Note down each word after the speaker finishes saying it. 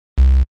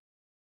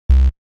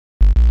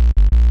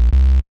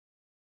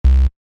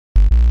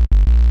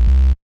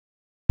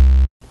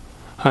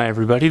Hi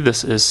everybody,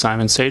 this is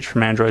Simon Sage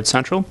from Android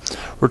Central.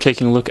 We're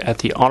taking a look at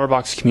the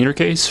OtterBox commuter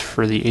case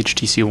for the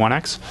HTC One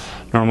X.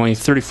 Normally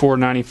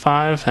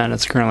 $34.95 and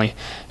it's currently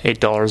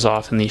 $8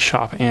 off in the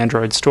Shop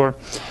Android store.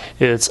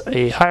 It's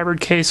a hybrid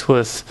case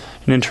with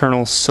an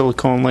internal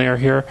silicone layer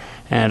here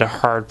and a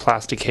hard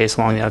plastic case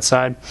along the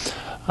outside.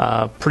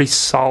 Pretty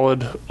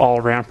solid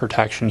all-around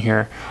protection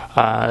here.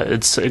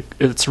 It's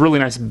a really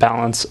nice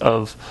balance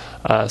of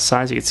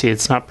size. You can see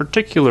it's not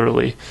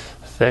particularly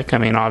thick. I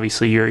mean,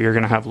 obviously you're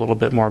going to have a little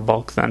bit more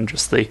bulk than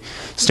just the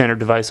standard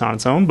device on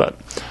its own, but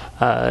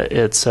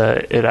it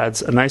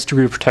adds a nice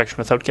degree of protection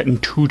without getting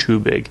too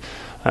big,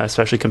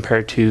 especially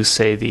compared to,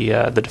 say,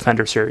 the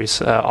Defender series.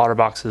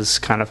 OtterBox is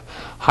kind of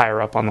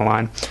higher up on the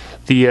line.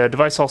 The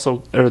device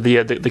also, or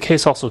the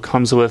case also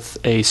comes with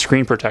a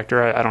screen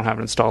protector. I don't have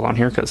it installed on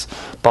here because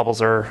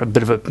bubbles are a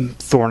bit of a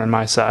thorn in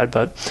my side,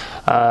 but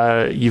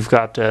you've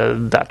got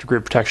that degree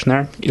of protection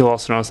there. You'll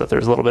also notice that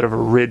there's a little bit of a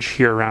ridge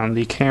here around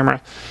the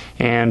camera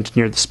and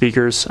near the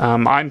speakers.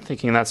 I'm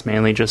thinking that's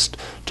mainly just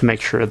to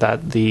make sure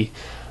that the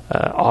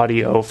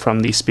audio from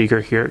the speaker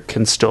here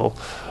can still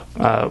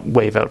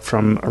wave out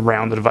from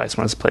around the device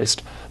when it's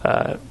placed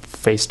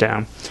face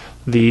down.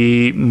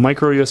 The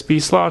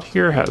MicroUSB slot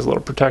here has a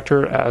little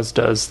protector, as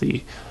does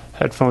the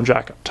headphone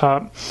jack up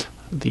top.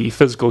 The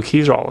physical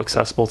keys are all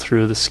accessible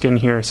through the skin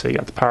here, so you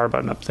got the power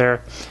button up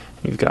there.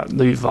 You've got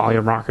the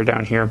volume rocker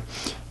down here,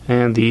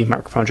 and the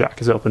microphone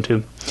jack is open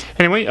too.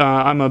 Anyway,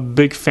 I'm a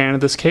big fan of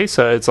this case.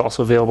 It's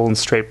also available in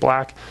straight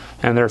black,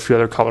 and there are a few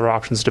other color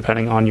options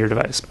depending on your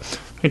device.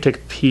 Let me take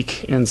a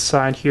peek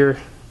inside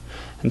here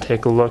and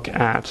take a look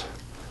at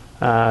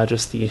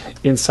just the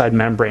inside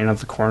membrane of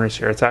the corners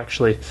here. It's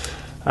actually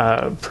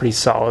pretty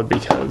solid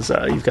because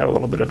you've got a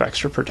little bit of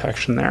extra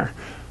protection there.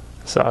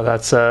 So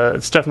that's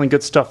it's definitely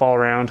good stuff all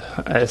around,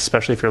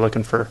 especially if you're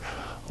looking for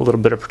a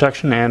little bit of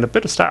protection and a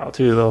bit of style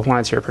too. The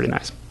lines here are pretty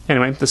nice.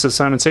 Anyway, this is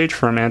Simon Sage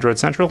from Android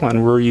Central,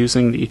 and we're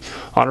using the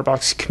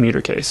OtterBox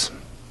commuter case.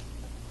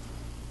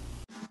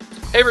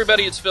 Hey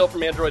everybody, it's Phil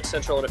from Android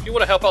Central, and if you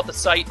want to help out the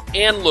site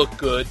and look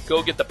good,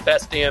 go get the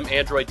best damn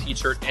Android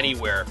t-shirt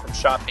anywhere from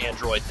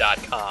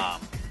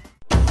shopandroid.com.